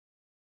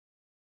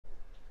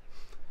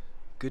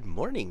Good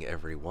morning,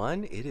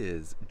 everyone. It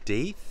is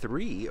day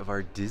 3 of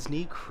our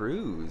Disney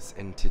cruise,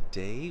 and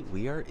today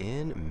we are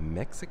in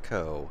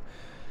Mexico.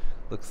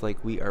 Looks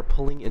like we are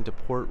pulling into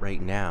port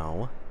right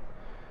now,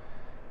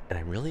 and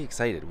I'm really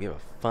excited. We have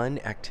a fun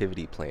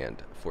activity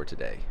planned for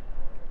today.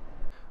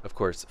 Of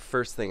course,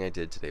 first thing I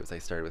did today was I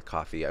started with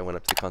coffee. I went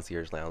up to the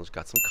concierge lounge,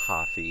 got some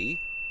coffee.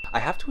 I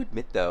have to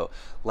admit though,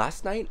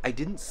 last night I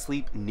didn't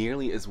sleep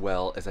nearly as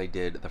well as I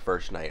did the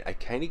first night. I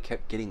kind of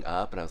kept getting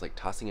up and I was like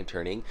tossing and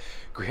turning.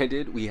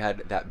 Granted, we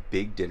had that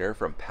big dinner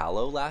from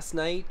Palate last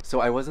night,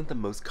 so I wasn't the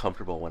most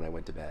comfortable when I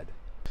went to bed.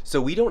 So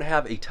we don't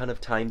have a ton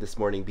of time this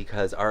morning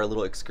because our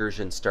little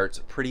excursion starts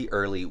pretty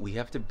early. We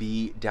have to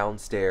be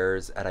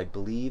downstairs at, I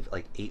believe,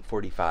 like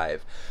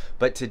 8:45.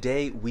 But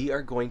today we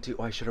are going to,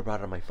 oh, I should have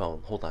brought it on my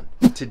phone. Hold on.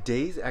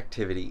 Today's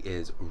activity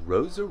is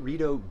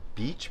Rosarito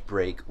Beach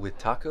break with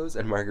tacos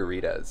and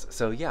margaritas.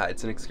 So yeah,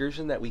 it's an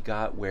excursion that we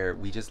got where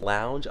we just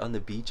lounge on the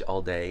beach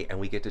all day and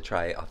we get to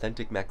try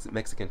authentic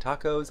Mexican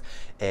tacos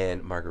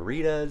and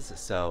margaritas.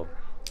 So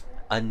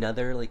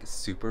another like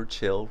super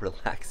chill,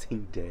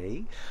 relaxing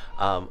day.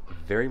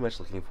 Very much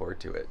looking forward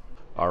to it.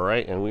 All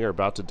right, and we are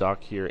about to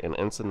dock here in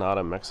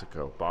Ensenada,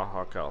 Mexico,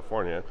 Baja,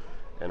 California,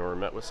 and we're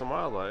met with some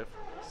wildlife,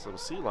 some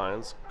sea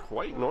lions,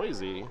 quite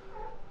noisy.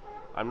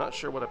 I'm not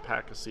sure what a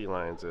pack of sea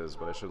lions is,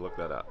 but I should look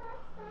that up.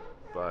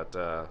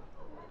 But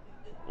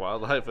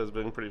wildlife has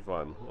been pretty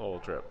fun, the whole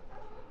trip.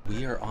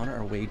 We are on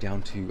our way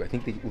down to, I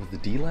think it was the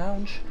D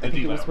Lounge? I think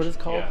D it was what it's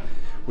called. Yeah.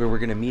 Where we're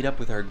gonna meet up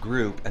with our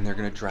group and they're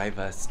gonna drive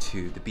us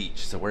to the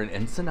beach. So we're in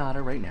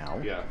Ensenada right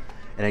now. Yeah.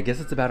 And I guess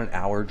it's about an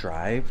hour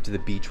drive to the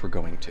beach we're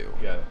going to.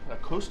 Yeah, a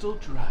coastal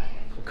drive.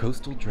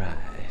 Coastal drive.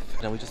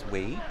 Now we just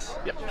wait.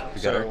 Yep.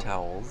 We got our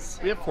towels.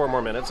 We have 4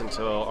 more minutes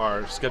until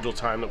our scheduled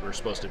time that we're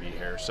supposed to be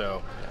here.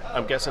 So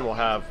I'm guessing we'll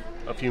have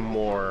a few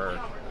more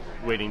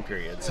waiting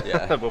periods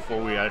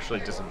before we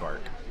actually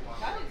disembark.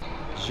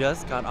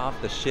 Just got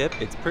off the ship.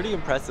 It's pretty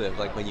impressive,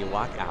 like when you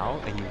walk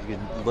out and you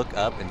can look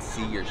up and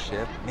see your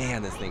ship.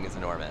 Man, this thing is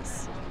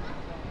enormous.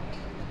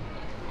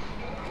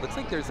 Looks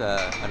like there's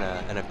a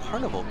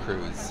Carnival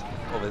cruise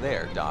over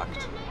there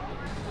docked.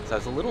 So I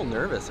was a little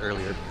nervous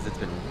earlier because it's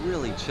been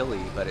really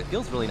chilly, but it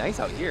feels really nice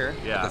out here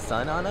with the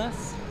sun on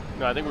us.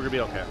 No, I think we're gonna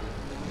be okay.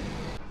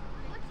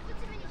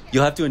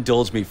 You'll have to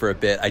indulge me for a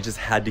bit. I just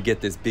had to get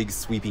this big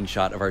sweeping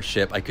shot of our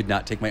ship. I could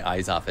not take my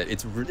eyes off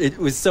it. It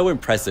was so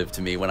impressive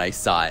to me when I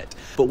saw it.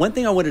 But one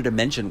thing I wanted to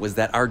mention was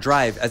that our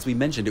drive, as we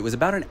mentioned, it was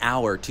about an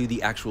hour to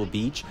the actual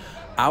beach.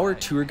 Our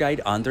tour guide,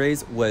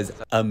 Andres, was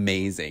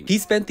amazing. He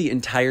spent the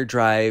entire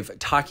drive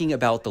talking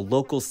about the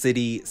local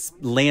city,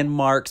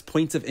 landmarks,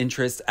 points of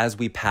interest as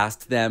we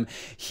passed them.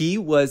 He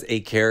was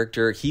a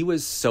character. He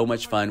was so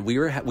much fun. We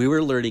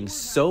were learning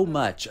so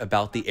much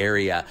about the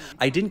area.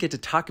 I didn't get to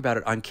talk about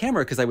it on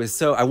camera because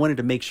I wanted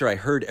to make sure I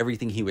heard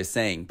everything he was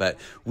saying, but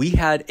we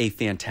had a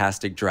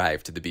fantastic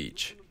drive to the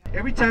beach.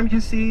 Every time you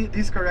see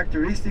these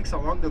characteristics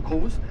along the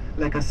coast,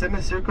 like a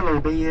semicircular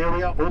bay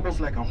area,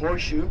 almost like a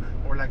horseshoe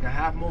or like a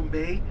half-moon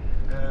bay,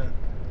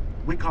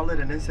 we call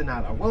it an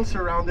ensenada, well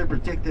surrounded,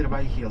 protected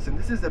by hills. And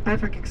this is the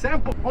perfect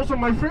example. Also,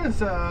 my friends,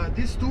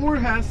 this tour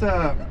has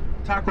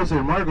tacos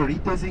and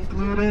margaritas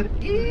included.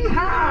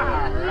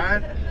 Yeehaw!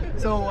 Right?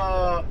 So,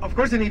 of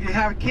course, and if you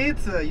have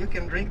kids, you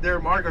can drink their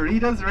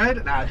margaritas,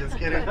 right? Nah, just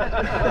kidding.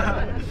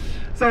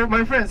 So,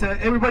 my friends,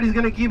 everybody's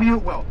gonna give you,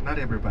 well, not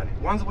everybody.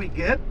 Once we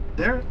get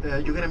there,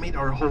 you're gonna meet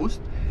our host,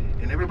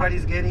 and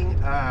everybody's getting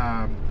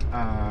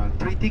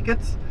 3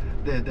 tickets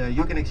that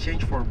you can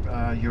exchange for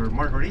your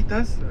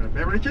margaritas,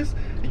 beverages,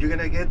 and you're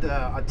gonna get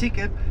a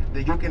ticket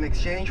that you can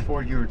exchange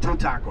for your 2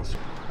 tacos.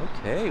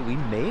 Okay, we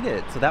made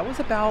it. So that was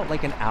about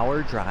like an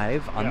hour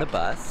drive on the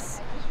bus,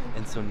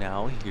 and so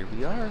now here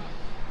we are.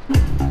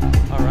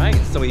 All right,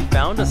 so we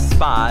found a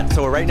spot.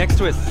 So we're right next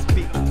to a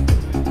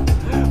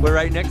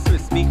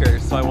speaker,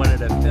 so I wanted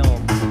to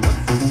film.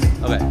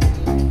 Okay,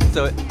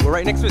 so we're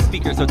right next to a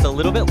speaker, so it's a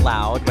little bit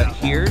loud, but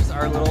here's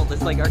our little, this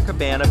is like our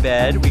cabana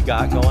bed we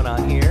got going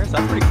on here, so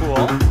that's pretty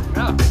cool.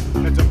 Yeah,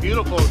 it's a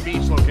beautiful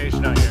beach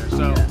location out here,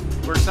 so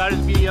we're excited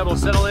to be able to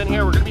settle in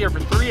here. We're gonna be here for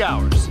 3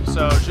 hours,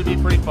 so it should be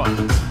pretty fun.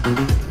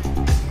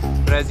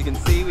 But as you can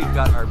see, we've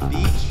got our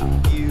beach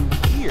view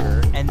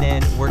here, and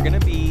then we're gonna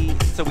be,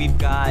 so we've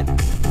got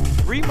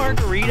 3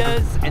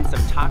 margaritas and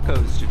some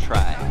tacos to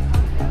try.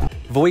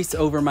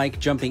 Voiceover mic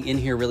jumping in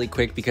here really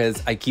quick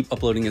because I keep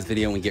uploading this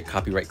video and we get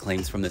copyright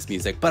claims from this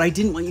music, but I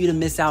didn't want you to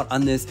miss out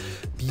on this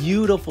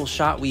beautiful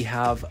shot we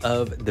have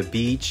of the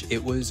beach.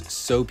 It was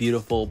so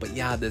beautiful, but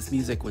yeah, this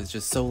music was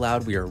just so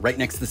loud. We are right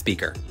next to the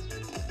speaker.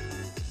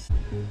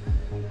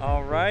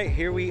 All right,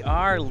 here we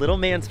are, little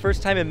man's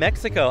first time in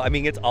Mexico. I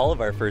mean, it's all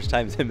of our first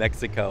times in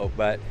Mexico,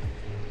 but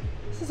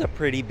this is a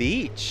pretty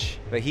beach.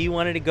 But he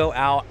wanted to go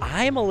out.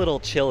 I'm a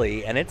little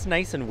chilly and it's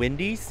nice and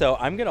windy, so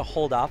I'm gonna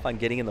hold off on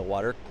getting in the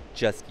water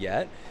just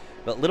yet.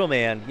 But little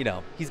man, you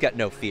know, he's got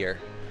no fear.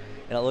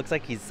 And it looks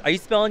like he's, are you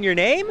spelling your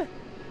name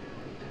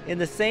in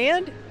the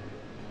sand?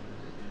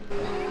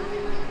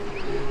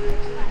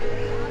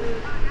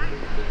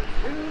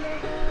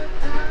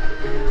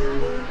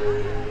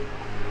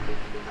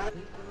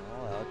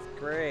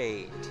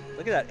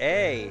 Look at that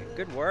A.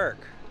 Good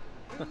work.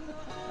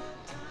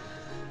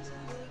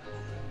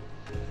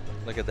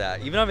 Look at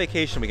that. Even on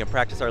vacation, we can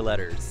practice our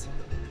letters.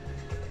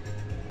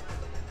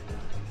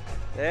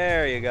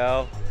 There you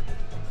go.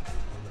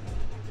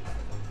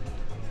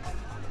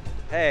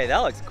 Hey, that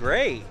looks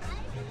great.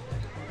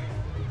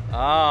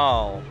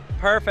 Oh,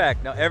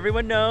 perfect. Now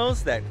everyone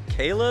knows that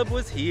Caleb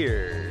was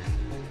here.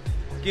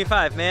 Give me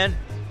 5, man.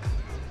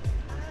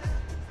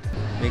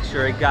 Make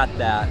sure I got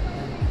that.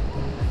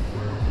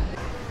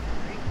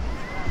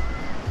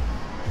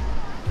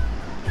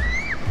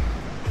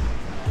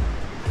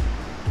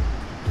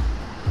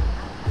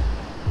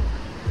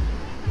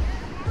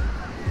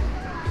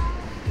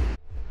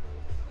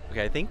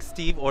 Okay, I think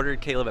Steve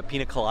ordered Caleb a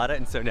pina colada,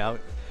 and so now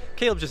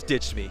Caleb just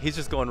ditched me. He's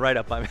just going right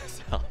up by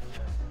himself.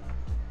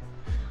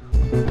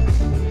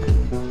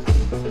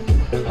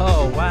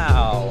 Oh,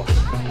 wow.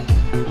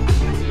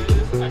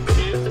 This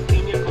is the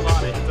pina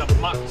colada. It's a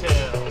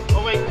mocktail.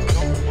 Oh, wait.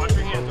 Don't wash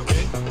your hands,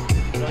 okay?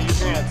 Don't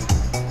use your hands.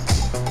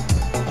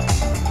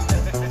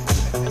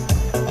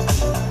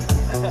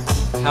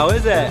 How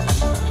is it?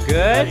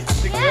 Good?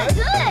 Yeah,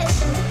 good.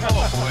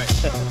 Oh, boy.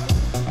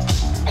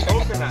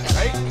 Coconut,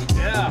 right?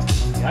 Yeah.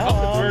 I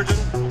hope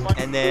it's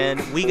virgin. And then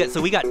we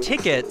got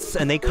tickets,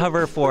 and they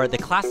cover for the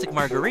classic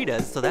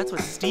margaritas, so that's what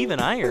Steve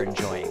and I are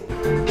enjoying.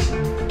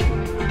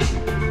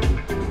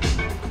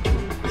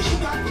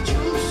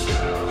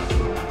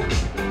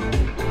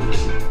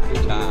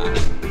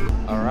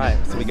 All right,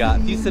 so we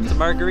got a few sips of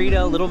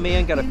margarita. Little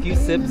man got a few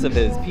sips of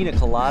his pina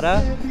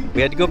colada.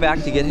 We had to go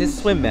back to get his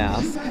swim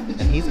mask,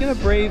 and he's gonna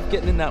brave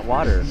getting in that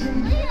water.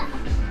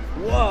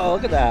 Whoa,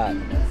 look at that.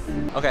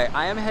 Okay,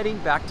 I am heading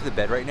back to the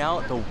bed right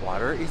now. The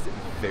water is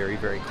very,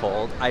 very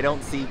cold. I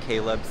don't see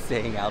Caleb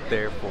staying out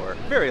there for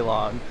very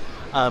long.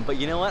 But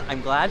you know what?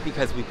 I'm glad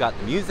because we've got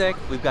the music,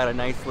 we've got a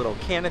nice little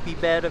canopy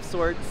bed of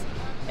sorts,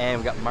 and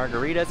we've got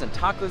margaritas and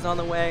tacos on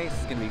the way. This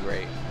is gonna be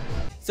great.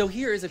 So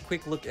here is a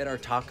quick look at our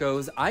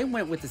tacos. I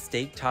went with the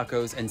steak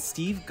tacos and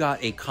Steve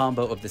got a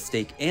combo of the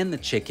steak and the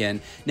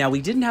chicken. Now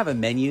we didn't have a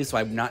menu, so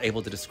I'm not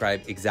able to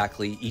describe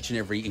exactly each and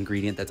every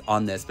ingredient that's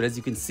on this, but as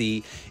you can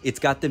see, it's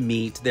got the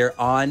meat. They're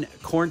on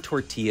corn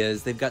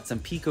tortillas. They've got some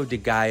pico de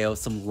gallo,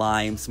 some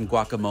lime, some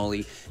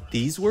guacamole.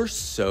 These were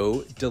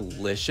so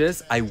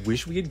delicious. I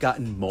wish we had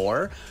gotten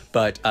more,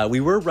 but we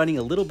were running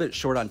a little bit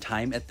short on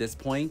time at this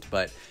point,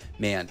 but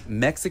man,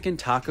 Mexican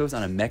tacos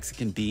on a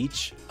Mexican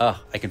beach. I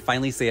can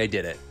finally say I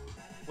did it.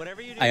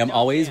 I am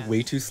always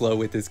way too slow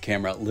with this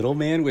camera. Little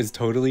man was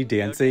totally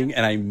dancing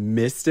and I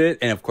missed it.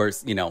 And of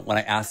course, you know, when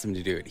I asked him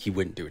to do it, he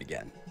wouldn't do it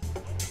again.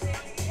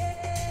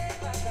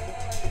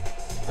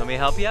 Want me to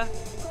help you?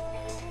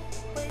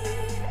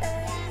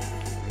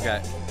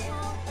 Okay.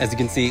 As you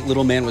can see,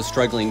 little man was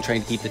struggling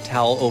trying to keep the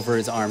towel over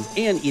his arms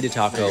and eat a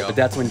taco, but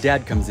that's when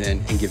dad comes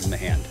in and gives him a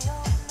hand.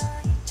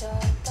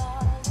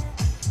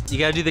 You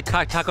gotta do the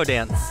taco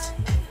dance.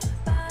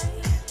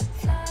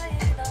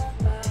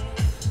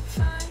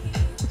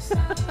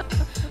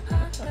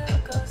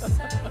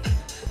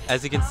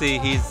 As you can see,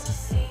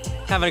 he's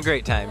having a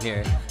great time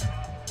here.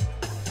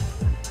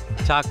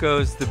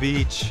 Tacos, the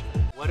beach.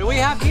 What do we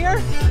have here?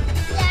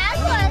 Dad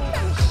wants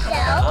some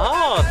shells.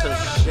 Oh, some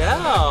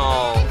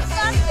shells. It's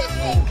got the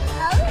same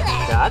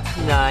color. That's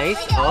nice.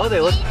 Oh, they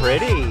look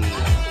pretty.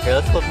 Here,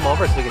 let's flip them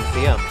over so we can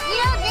see them. You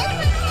know, this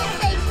one's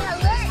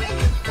the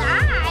same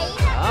color inside.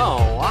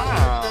 Oh,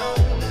 wow.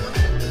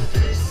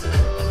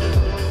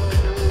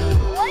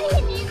 What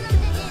if you use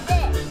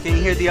them to do this? Can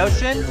you hear the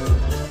ocean?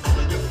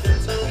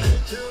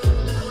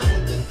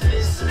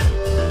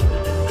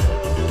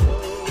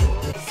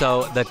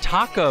 So the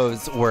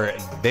tacos were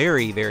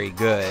very, very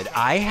good.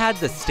 I had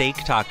the steak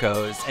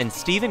tacos and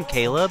Steve and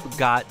Caleb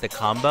got the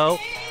combo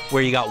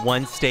where you got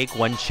one steak,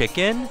 one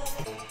chicken.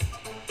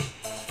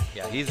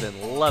 Yeah, he's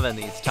been loving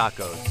these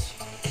tacos.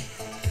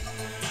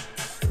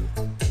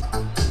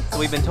 So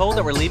we've been told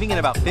that we're leaving in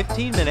about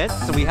 15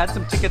 minutes. So we had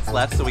some tickets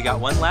left. So we got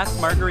one last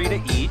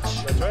margarita each.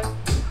 That's right.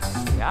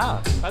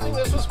 Yeah. I think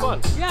this was fun.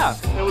 Yeah.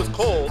 It was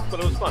cold, but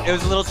it was fun. It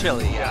was a little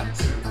chilly, yeah.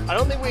 I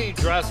don't think we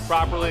dressed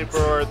properly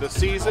for the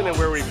season and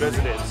where we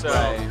visited. So,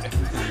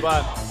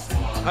 but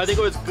I think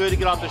it was good to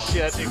get off the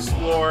ship,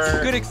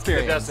 explore. Good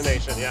experience. The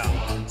destination, yeah.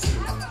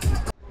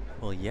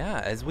 Well,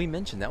 yeah, as we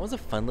mentioned, that was a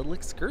fun little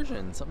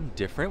excursion, something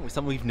different,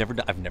 something we've never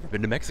done. I've never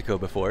been to Mexico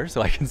before,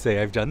 so I can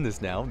say I've done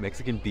this now.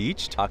 Mexican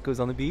beach, tacos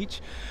on the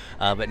beach,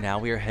 but now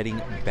we are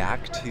heading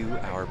back to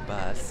our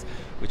bus,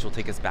 which will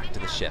take us back to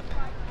the ship.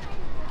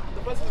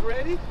 The bus is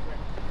ready?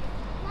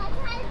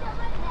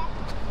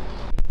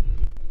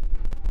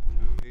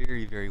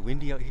 Very, very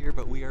windy out here,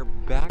 but we are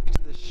back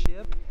to the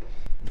ship,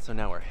 and so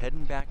now we're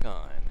heading back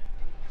on.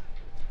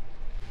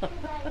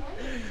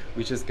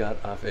 We just got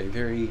off a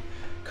very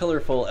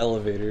colorful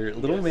elevator.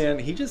 Little man,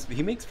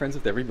 he makes friends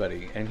with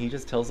everybody, and he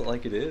just tells it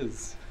like it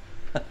is.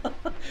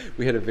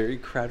 We had a very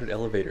crowded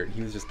elevator, and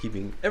he was just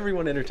keeping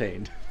everyone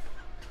entertained.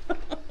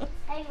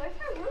 Hey, where's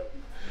our room?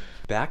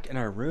 back in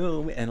our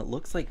room, and it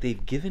looks like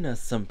they've given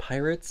us some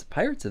Pirates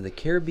of the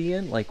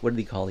Caribbean, like, what do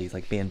they call these,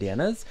 like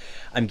bandanas?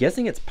 I'm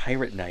guessing it's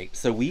pirate night.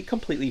 So we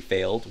completely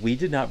failed. We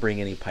did not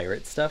bring any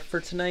pirate stuff for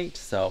tonight,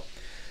 so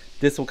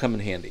this will come in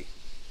handy.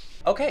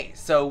 Okay,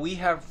 so we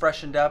have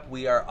freshened up.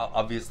 We are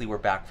obviously we're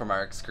back from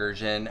our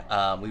excursion.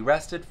 We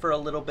rested for a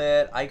little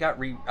bit. I got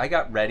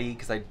ready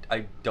because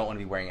I don't want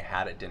to be wearing a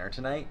hat at dinner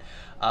tonight.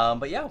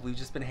 But yeah, we've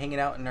just been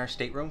hanging out in our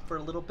stateroom for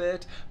a little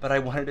bit. But I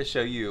wanted to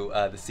show you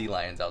the sea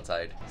lions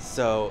outside.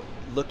 So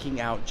looking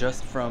out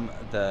just from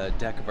the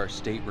deck of our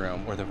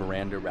stateroom, or the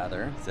veranda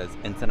rather, it says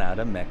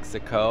Ensenada,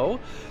 Mexico.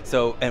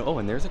 So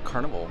and there's a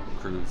Carnival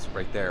cruise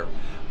right there.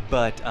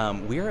 But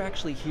we're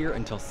actually here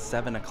until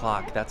 7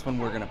 o'clock. That's when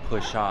we're gonna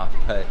push off.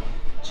 But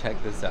check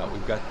this out.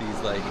 We've got these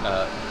like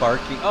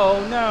barking.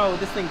 Oh no,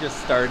 this thing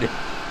just started.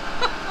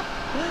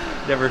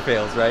 Never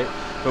fails, right?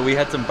 But we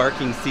had some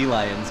barking sea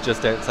lions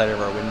just outside of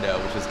our window,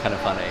 which was kind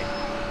of funny.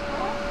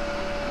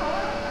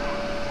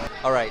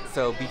 All right,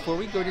 so before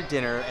we go to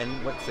dinner,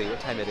 and let's see what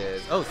time it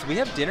is. Oh, so we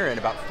have dinner in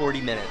about 40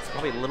 minutes,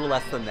 probably a little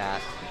less than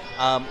that.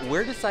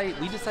 We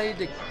decided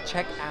to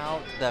check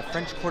out the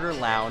French Quarter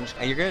Lounge,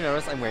 and you're gonna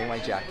notice I'm wearing my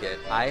jacket.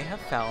 I have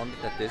found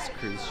that this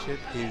cruise ship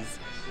is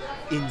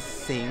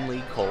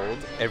insanely cold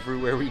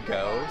everywhere we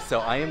go, so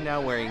I am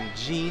now wearing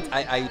jeans.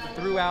 I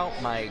threw out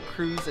my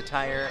cruise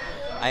attire.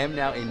 I am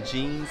now in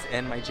jeans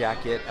and my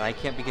jacket, and I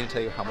can't begin to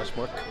tell you how much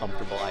more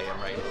comfortable I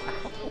am right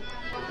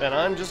now. And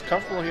I'm just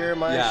comfortable here in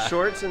my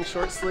shorts and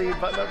short sleeve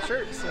button-up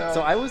shirts.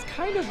 So I was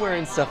kind of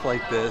wearing stuff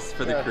like this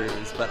for the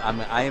cruise, but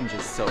I am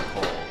just so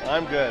cold.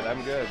 I'm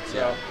good.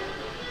 So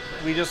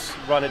we just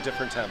run at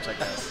different temps, I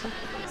guess.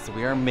 So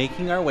we are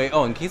making our way.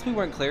 Oh, in case we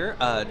weren't clear,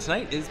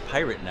 tonight is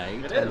pirate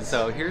night. It is. And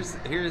so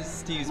here's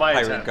Steve's My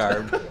pirate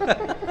attempt.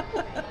 garb.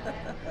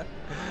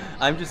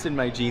 I'm just in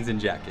my jeans and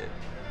jacket.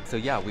 So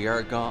yeah, we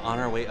are on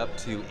our way up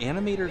to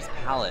Animator's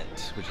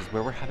Palate, which is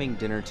where we're having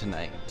dinner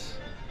tonight.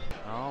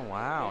 Oh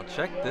wow,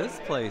 check this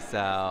place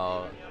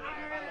out.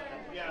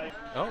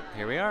 Oh,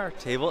 here we are,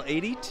 table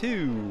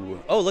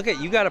 82. Oh, look at,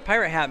 you got a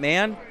pirate hat,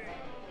 man.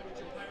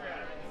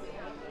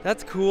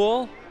 That's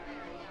cool.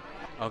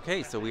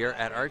 Okay, so we are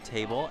at our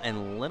table,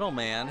 and little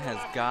man has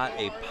got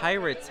a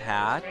pirate's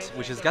hat,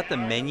 which has got the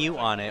menu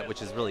on it,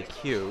 which is really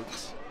cute.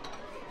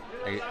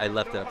 I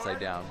left it upside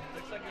down.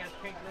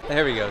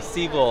 There we go.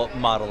 Steve will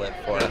model it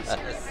for us.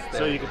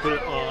 So you can put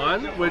it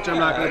on, which I'm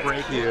not going to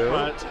break cute. you,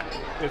 but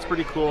it's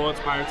pretty cool. It's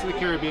Pirates of the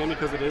Caribbean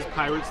because it is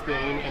Pirates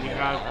themed, and you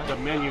have the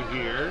menu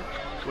here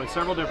with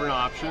several different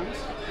options,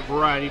 a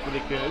variety for the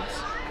kids.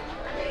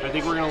 I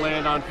think we're going to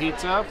land on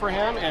pizza for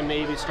him and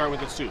maybe start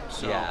with a soup.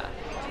 So, yeah.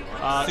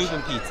 Soup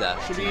and pizza.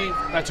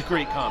 That's a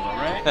great combo,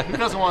 right? Who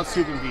doesn't want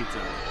soup and pizza?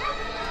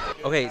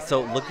 Okay,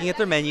 so looking at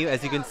their menu,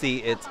 as you can see,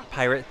 it's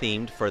pirate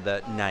themed for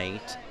the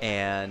night.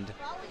 And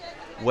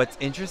what's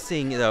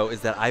interesting, though,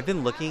 is that I've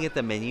been looking at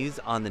the menus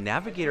on the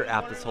Navigator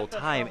app this whole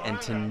time,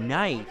 and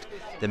tonight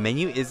the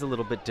menu is a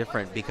little bit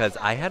different because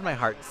I had my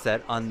heart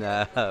set on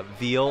the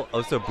veal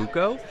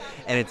ossobuco,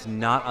 and it's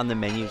not on the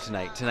menu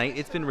tonight. Tonight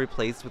it's been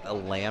replaced with a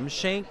lamb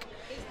shank,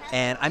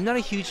 and I'm not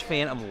a huge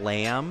fan of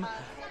lamb.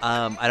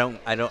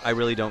 I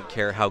really don't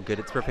care how good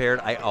it's prepared.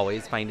 I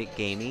always find it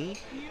gamey,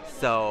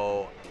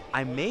 so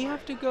I may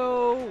have to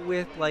go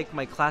with like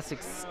my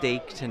classic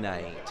steak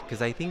tonight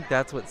because I think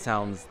that's what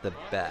sounds the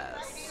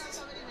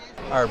best.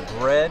 Our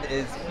bread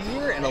is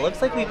here, and it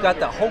looks like we've got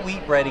the whole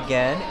wheat bread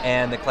again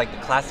and the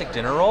classic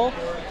dinner roll.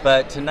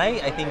 But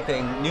tonight, I think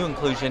the new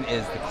inclusion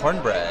is the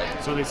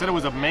cornbread. So they said it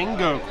was a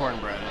mango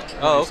cornbread.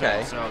 Oh,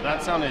 okay. So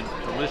that sounded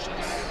delicious.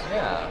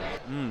 Yeah.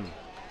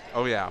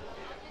 Oh yeah.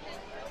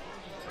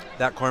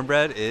 That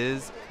cornbread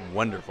is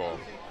wonderful.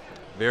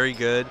 Very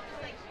good.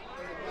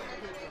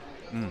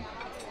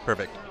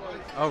 Perfect.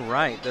 All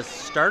right, the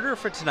starter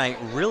for tonight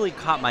really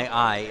caught my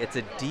eye. It's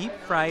a deep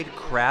fried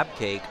crab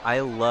cake. I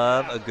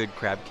love a good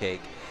crab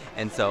cake.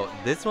 And so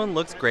this one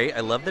looks great. I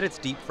love that it's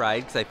deep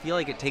fried because I feel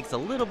like it takes a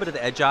little bit of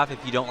the edge off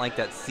if you don't like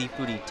that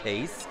seafoody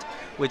taste,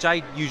 which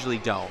I usually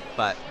don't.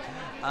 But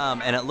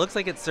and it looks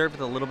like it's served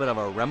with a little bit of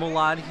a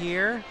remoulade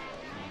here.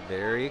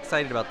 Very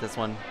excited about this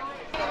one.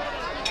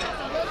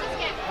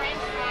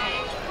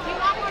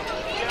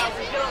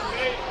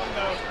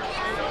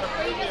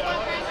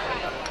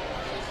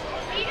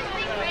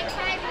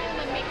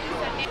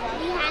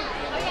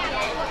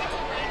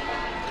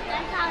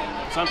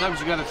 Sometimes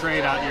you gotta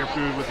trade out your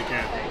food with the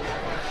kid.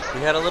 We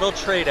had a little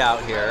trade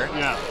out here.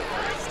 Yeah.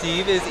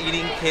 Steve is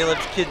eating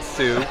Caleb's kid's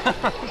soup,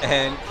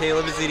 and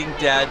Caleb is eating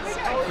Dad's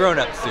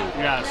grown-up soup.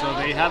 Yeah, so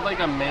they had like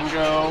a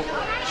mango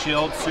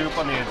chilled soup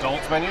on the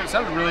adults menu. It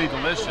sounded really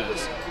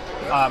delicious,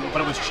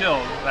 but it was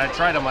chilled. And I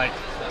tried, I'm like,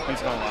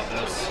 he's gonna love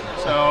this.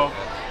 So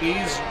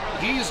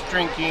he's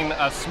drinking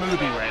a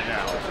smoothie right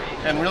now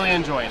and really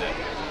enjoying it.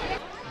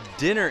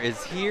 Dinner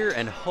is here,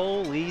 and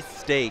holy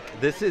steak.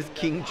 This is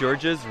King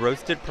George's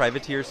roasted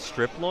privateer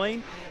strip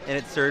loin, and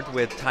it's served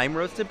with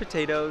thyme-roasted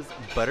potatoes,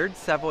 buttered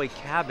Savoy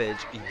cabbage,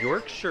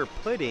 Yorkshire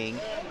pudding,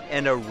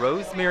 and a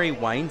rosemary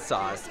wine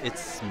sauce. It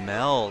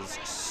smells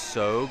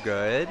so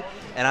good,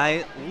 and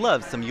I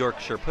love some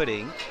Yorkshire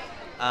pudding.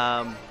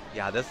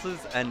 Yeah, this is,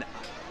 and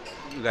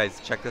you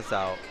guys check this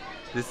out.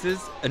 This is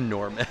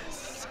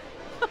enormous.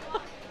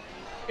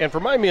 And for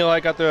my meal,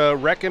 I got the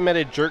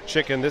recommended jerk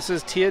chicken. This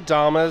is Tia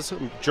Dama's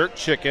jerk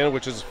chicken,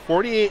 which is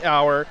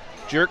 48-hour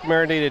jerk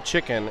marinated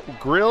chicken,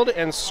 grilled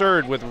and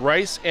served with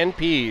rice and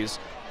peas,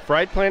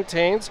 fried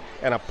plantains,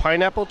 and a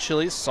pineapple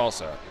chili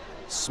salsa.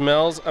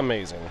 Smells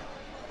amazing.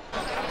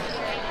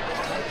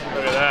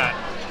 Look at that.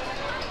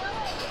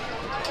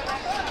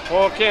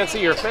 Well, can't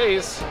see your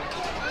face.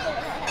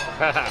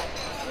 That's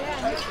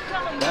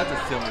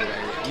a silly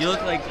idea. You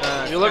look like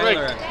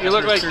you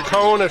look like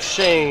Cone of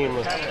Shame.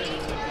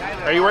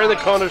 Are you wearing the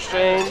Cone of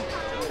Shame?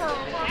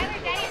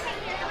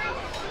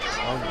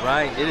 All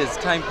right, it is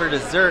time for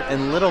dessert,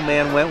 and little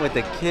man went with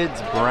the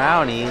kids'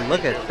 brownie.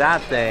 Look at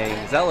that thing.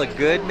 Does that look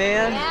good,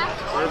 man?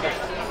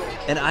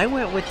 And I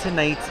went with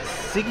tonight's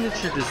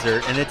signature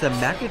dessert, and it's a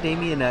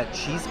macadamia nut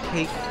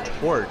cheesecake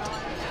tort.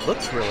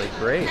 Looks really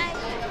great. Can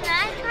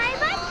I try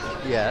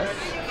one? Yes.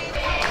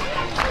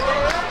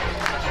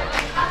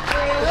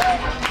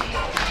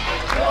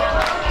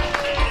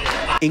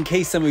 In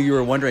case some of you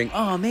are wondering,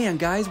 oh man,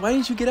 guys, why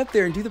didn't you get up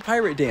there and do the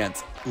pirate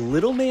dance?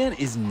 Little man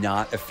is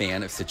not a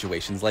fan of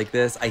situations like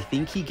this. I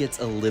think he gets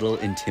a little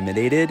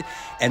intimidated.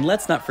 And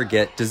let's not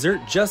forget,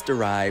 dessert just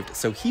arrived,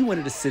 so he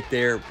wanted to sit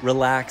there,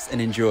 relax, and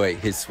enjoy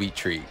his sweet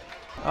treat.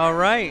 All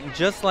right,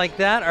 just like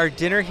that, our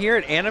dinner here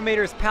at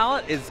Animator's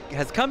Palate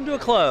has come to a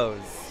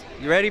close.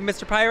 You ready,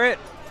 Mr. Pirate?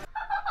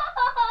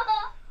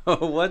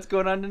 Oh, what's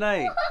going on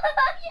tonight?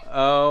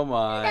 Oh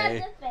my.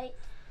 That's a face.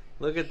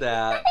 Look at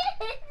that.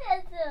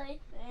 That's a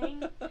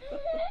thing.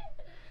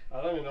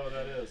 I don't even know what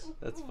that is.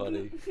 That's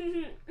funny. Do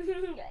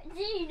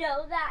you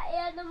know that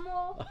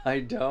animal? I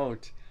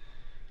don't.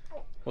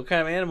 What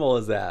kind of animal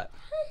is that?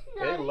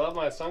 They love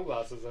my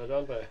sunglasses, though,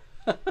 don't they?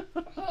 Hey,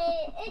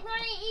 it's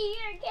gonna eat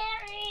your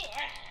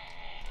carrot.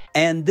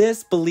 And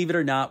this, believe it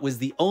or not, was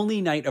the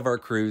only night of our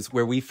cruise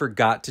where we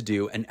forgot to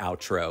do an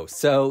outro.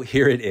 So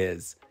here it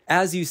is.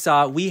 As you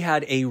saw, we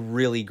had a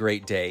really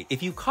great day.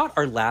 If you caught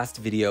our last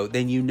video,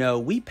 then you know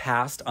we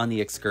passed on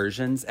the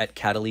excursions at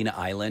Catalina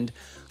Island,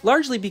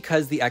 largely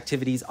because the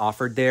activities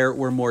offered there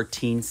were more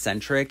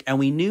teen-centric, and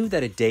we knew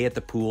that a day at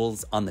the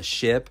pools on the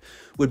ship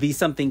would be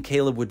something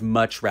Caleb would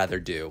much rather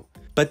do.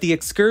 But the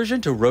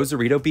excursion to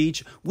Rosarito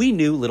Beach, we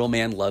knew little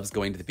man loves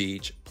going to the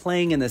beach,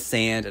 playing in the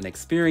sand and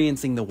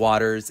experiencing the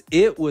waters.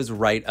 It was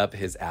right up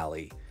his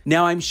alley.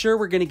 Now, I'm sure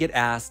we're gonna get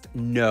asked,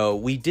 no,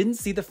 we didn't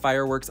see the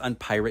fireworks on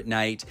Pirate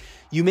Night.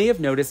 You may have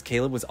noticed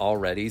Caleb was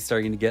already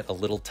starting to get a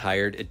little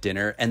tired at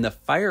dinner, and the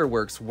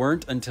fireworks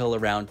weren't until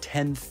around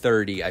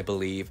 10:30, I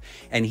believe,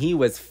 and he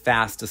was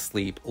fast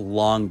asleep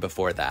long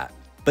before that.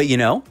 But you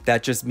know,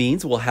 that just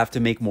means we'll have to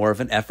make more of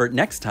an effort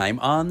next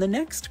time on the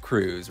next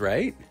cruise,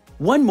 right?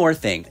 One more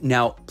thing.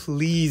 Now,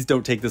 please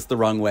don't take this the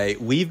wrong way.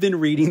 We've been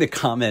reading the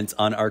comments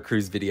on our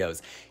cruise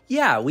videos.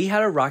 Yeah, we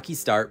had a rocky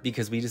start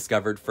because we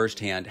discovered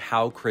firsthand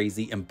how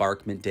crazy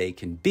embarkment day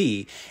can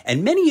be.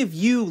 And many of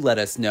you let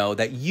us know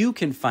that you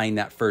can find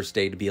that first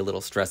day to be a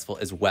little stressful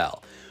as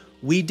well.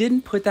 We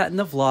didn't put that in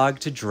the vlog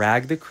to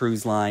drag the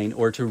cruise line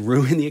or to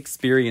ruin the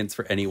experience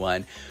for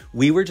anyone.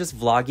 We were just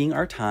vlogging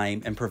our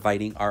time and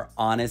providing our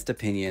honest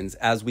opinions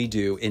as we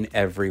do in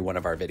every one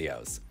of our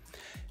videos.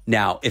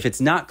 Now, if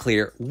it's not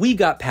clear, we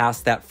got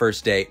past that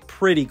first day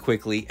pretty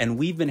quickly, and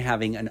we've been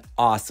having an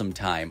awesome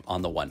time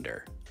on the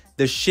Wonder.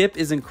 The ship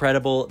is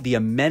incredible, the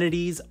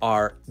amenities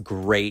are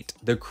great,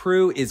 the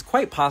crew is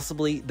quite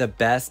possibly the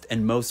best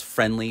and most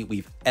friendly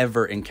we've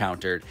ever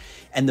encountered,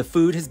 and the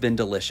food has been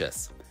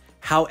delicious.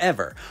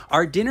 However,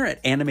 our dinner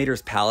at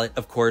Animator's Palate,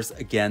 of course,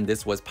 again,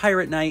 this was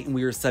Pirate Night and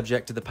we were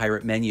subject to the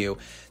pirate menu.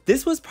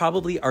 This was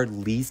probably our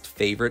least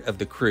favorite of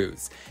the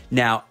cruise.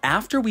 Now,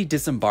 after we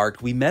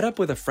disembarked, we met up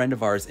with a friend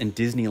of ours in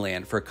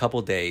Disneyland for a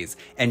couple days,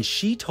 and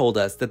she told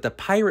us that the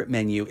pirate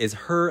menu is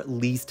her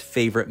least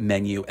favorite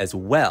menu as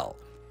well.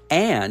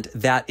 And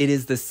that it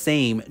is the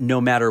same no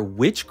matter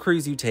which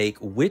cruise you take,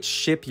 which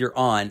ship you're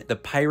on, the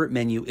pirate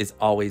menu is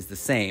always the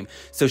same.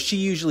 So she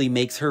usually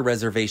makes her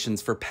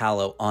reservations for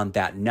Palo on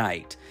that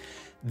night.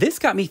 This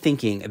got me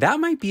thinking that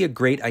might be a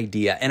great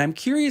idea, and I'm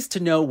curious to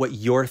know what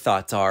your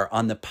thoughts are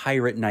on the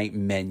Pirate Night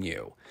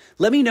menu.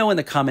 Let me know in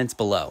the comments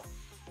below.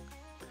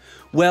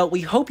 Well,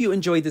 we hope you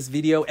enjoyed this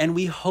video, and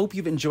we hope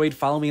you've enjoyed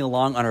following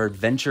along on our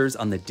adventures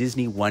on the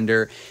Disney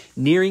Wonder.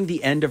 Nearing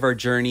the end of our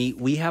journey,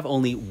 we have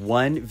only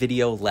one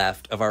video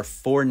left of our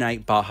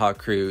 4-night Baja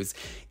Cruise.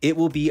 It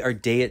will be our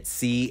day at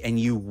sea, and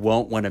you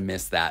won't want to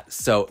miss that.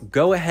 So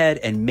go ahead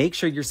and make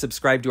sure you're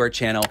subscribed to our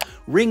channel,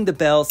 ring the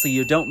bell so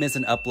you don't miss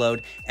an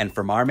upload, and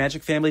from our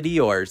magic family to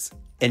yours,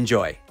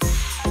 enjoy.